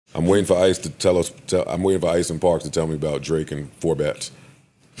I'm waiting for Ice to tell us. I'm waiting for Ice and Parks to tell me about Drake and 4 Bats.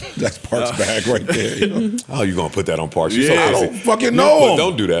 That's Parks' bag right there. You know? Oh, you gonna put that on Parks? Yeah, I don't fucking know. But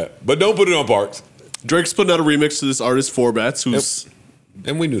don't do that. But don't put it on Parks. Drake's putting out a remix to this artist 4 Bats, who's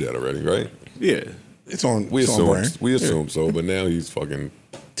and we knew that already, right? Yeah, it's on. We it's assumed. on brand. We assumed so, but now he's fucking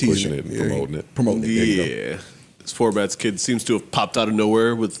pushing it and promoting it. Promoting it. Yeah. This 4 Bats kid seems to have popped out of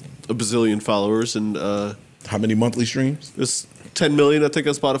nowhere with a bazillion followers and how many monthly streams? It's 10 million, I think,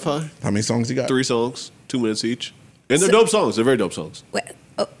 on Spotify. How many songs he got? 3 songs, 2 minutes each, and they're dope songs. They're very dope songs. Wait,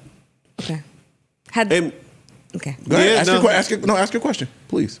 okay. Okay. Go ahead. Ask your question,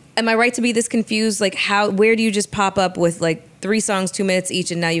 please. Am I right to be this confused? Like, where do you just pop up with like 3 songs, 2 minutes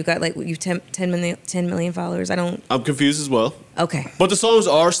each, and now you've got like 10 million followers? I'm confused as well. Okay. But the songs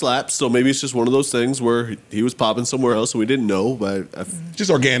are slaps, so maybe it's just one of those things where he was popping somewhere else and we didn't know. But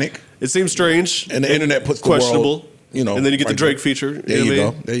just organic. It seems strange, and the internet puts questionable. The world, you know, and then you get the right Drake there. feature. There you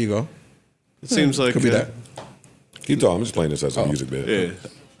go. There you go. It seems like could be that. Keep talking. I'm just playing this as a music bed.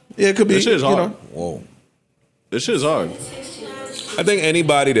 Yeah, it could be. This shit is hard. You know. Whoa. This shit is hard. I think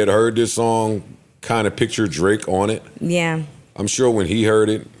anybody that heard this song kind of pictured Drake on it. Yeah. I'm sure when he heard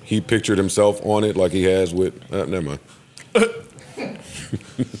it, he pictured himself on it like he has with. Never mind.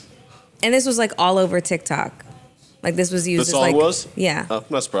 And this was like all over TikTok. Like this was used The as song like was? Yeah. I'm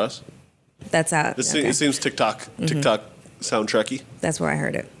not surprised. That's how. It seems TikTok soundtracky. That's where I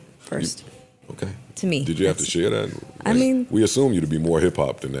heard it first. Okay. To me. Did you have to share that? I mean, we assume you to be more hip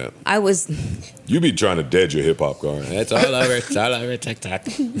hop than that. I was. You be trying to dead your hip hop guard. It's all over. It's all over TikTok.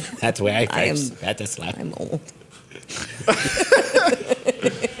 That's where I first had to slap. I'm old.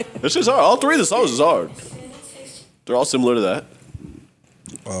 This is hard. All 3 of the songs is hard. They're all similar to that.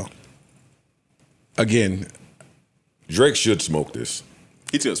 Well, again, Drake should smoke this.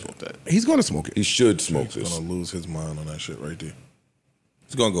 He's gonna smoke that. He's gonna smoke it. He should smoke He's this. gonna lose his mind on that shit right there.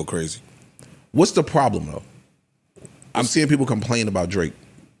 He's gonna go crazy. What's the problem though? I'm seeing people complain about Drake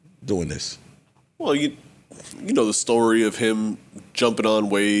doing this. Well, you know the story of him jumping on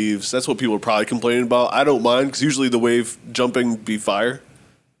waves. That's what people are probably complaining about. I don't mind because usually the wave jumping be fire.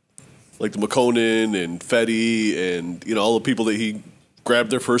 Like the McConan and Fetty and all the people that he grabbed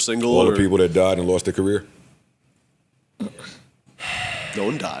their first single. All the people that died and lost their career. No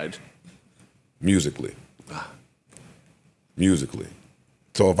one died. Musically. Musically.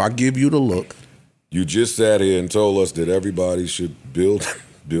 So if I give you the look. You just sat here and told us that everybody should build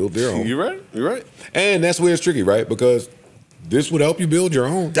their own. You're right. You're right. And that's where it's tricky, right? Because this would help you build your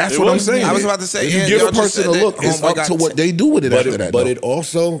own. That's what I'm saying. I was about to say, if you give a person a look, it's up to what they do with it after that. But though. it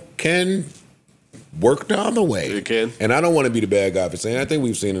also can work the other way. It can. And I don't want to be the bad guy for saying. I think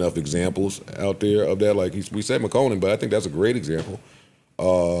we've seen enough examples out there of that. Like we said McConan, but I think that's a great example.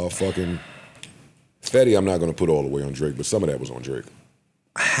 Fucking Fetty, I'm not going to put all the way on Drake, but some of that was on Drake.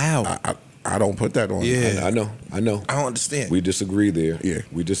 How? I don't put that on. Yeah. I know. I don't understand. We disagree there. Yeah.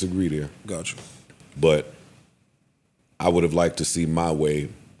 We disagree there. Got you. But I would have liked to see My Way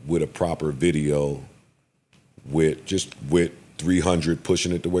with a proper video with 300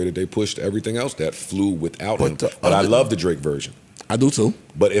 pushing it the way that they pushed everything else that flew without him. But I love the Drake version. I do too.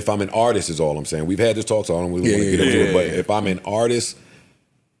 But if I'm an artist is all I'm saying. We've had this talk, so I don't really want to get into it. But if I'm an artist,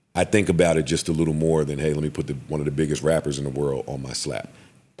 I think about it just a little more than, hey, let me put one of the biggest rappers in the world on my slap.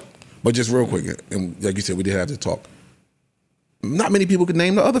 But just real quick, and like you said, we did have to talk. Not many people could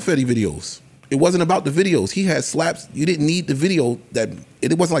name the other Fetty videos. It wasn't about the videos. He had slaps. You didn't need the video.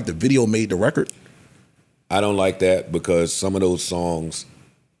 It wasn't like the video made the record. I don't like that because some of those songs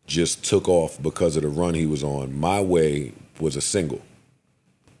just took off because of the run he was on. My Way was a single.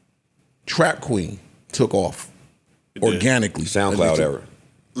 Trap Queen took off organically. SoundCloud era.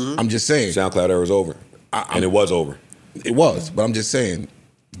 I'm just saying. SoundCloud era is over. And it was over. It was, but I'm just saying,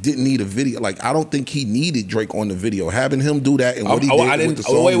 didn't need a video. Like, I don't think he needed Drake on the video. Having him do that and what he did with the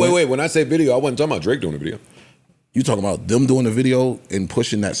song. Wait. When I say video, I wasn't talking about Drake doing the video. You talking about them doing the video and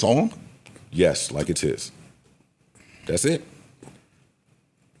pushing that song? Yes, like it's his. That's it.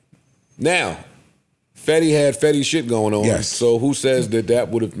 Now, Fetty had Fetty shit going on. Yes. So who says that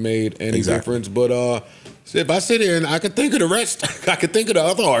would have made any difference? But if I sit here and I could think of the rest, I could think of the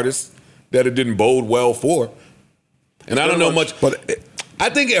other artists that it didn't bode well for. And I don't know much, but I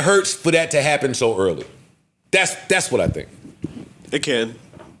think it hurts for that to happen so early. That's what I think. It can.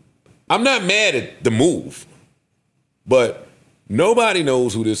 I'm not mad at the move, but nobody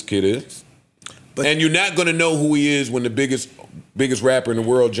knows who this kid is. And you're not going to know who he is when the biggest rapper in the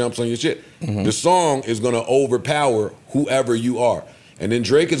world jumps on your shit. Mm-hmm. The song is going to overpower whoever you are. And then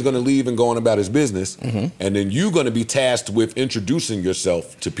Drake is going to leave and go on about his business. Mm-hmm. And then you're going to be tasked with introducing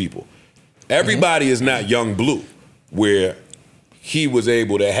yourself to people. Everybody is not Young Blue, where he was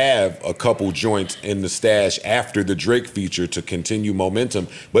able to have a couple joints in the stash after the Drake feature to continue momentum.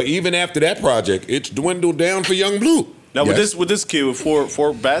 But even after that project, it's dwindled down for Young Blue. Now with this kid with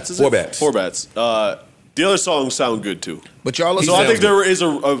four bats, is it? Four bats. Four bats. The other songs sound good too. But y'all So I think there is a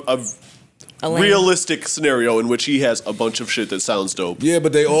lane. realistic scenario in which he has a bunch of shit that sounds dope. Yeah,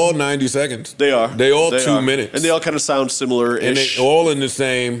 but they all 90 seconds. They are. They all 2 minutes. And they all kind of sound similar-ish. And they all in the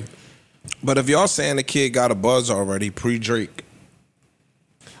same. But if y'all saying the kid got a buzz already pre-Drake,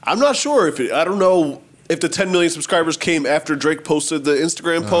 I'm not sure if I don't know if the 10 million subscribers came after Drake posted the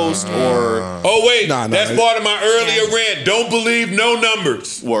Instagram post or Oh, wait. Nah, that's part of my earlier rant. Don't believe no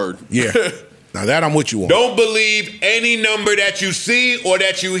numbers. word. Yeah. Now that I'm with you on. Don't believe any number that you see or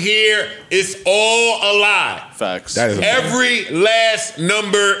that you hear. It's all a lie. Facts. That is a fact. Every last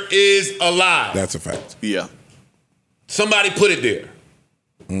number is a lie. That's a fact. Yeah, Somebody put it there.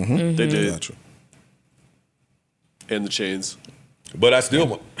 they did. gotcha. And the chains. But I still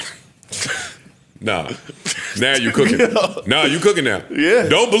want. Nah. Now you cooking. Nah, you cooking now. Yeah.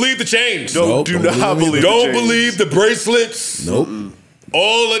 Don't believe the chains. Don't not believe Don't the chains. believe the bracelets. Nope.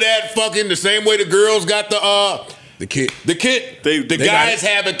 All of that fucking the same way the girls got The kid. the kit. They the got guys it.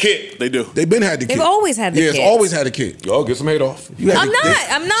 have a kit. They do. They've been had the kid. They've always had the Yeah, kid. it's always had a kid. Y'all get some hate off. You had I'm the- not.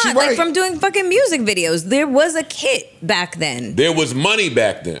 they- I'm not. She Like right. from doing fucking music videos. There was a kit back then. There was money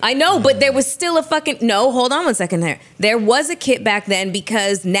back then. I know, but there was still a fucking no. Hold on one second there. There was a kit back then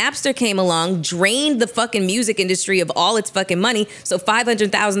because Napster came along, drained the fucking music industry of all its fucking money. So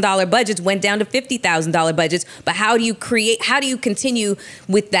 $500,000 budgets went down to $50,000 budgets. But how do you create? How do you continue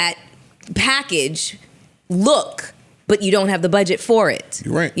with that package look? But you don't have the budget for it.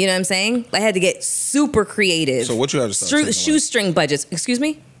 You're right. You know what I'm saying? I had to get super creative. So what you had to start taking, like- shoestring budgets. Excuse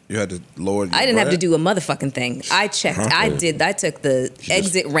me? You had to lower your I didn't have to bread? do a motherfucking thing. I checked. I did. I took the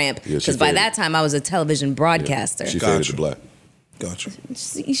exit ramp yeah, she because by faded. that time I was a television broadcaster. She Gotcha. faded to black. Gotcha.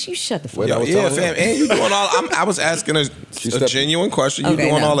 You shut the fuck Wait, up. I was Yeah, telling fam, her. and you doing all. I was asking a stepped- genuine question. You Okay,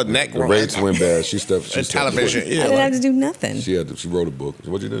 doing no. all the neck The rates went bad. She stepped. and television. I Yeah, didn't have to do nothing. She wrote a book.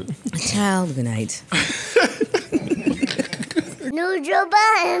 What'd you do? Child, good night. Neutral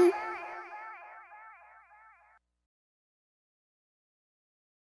Budden.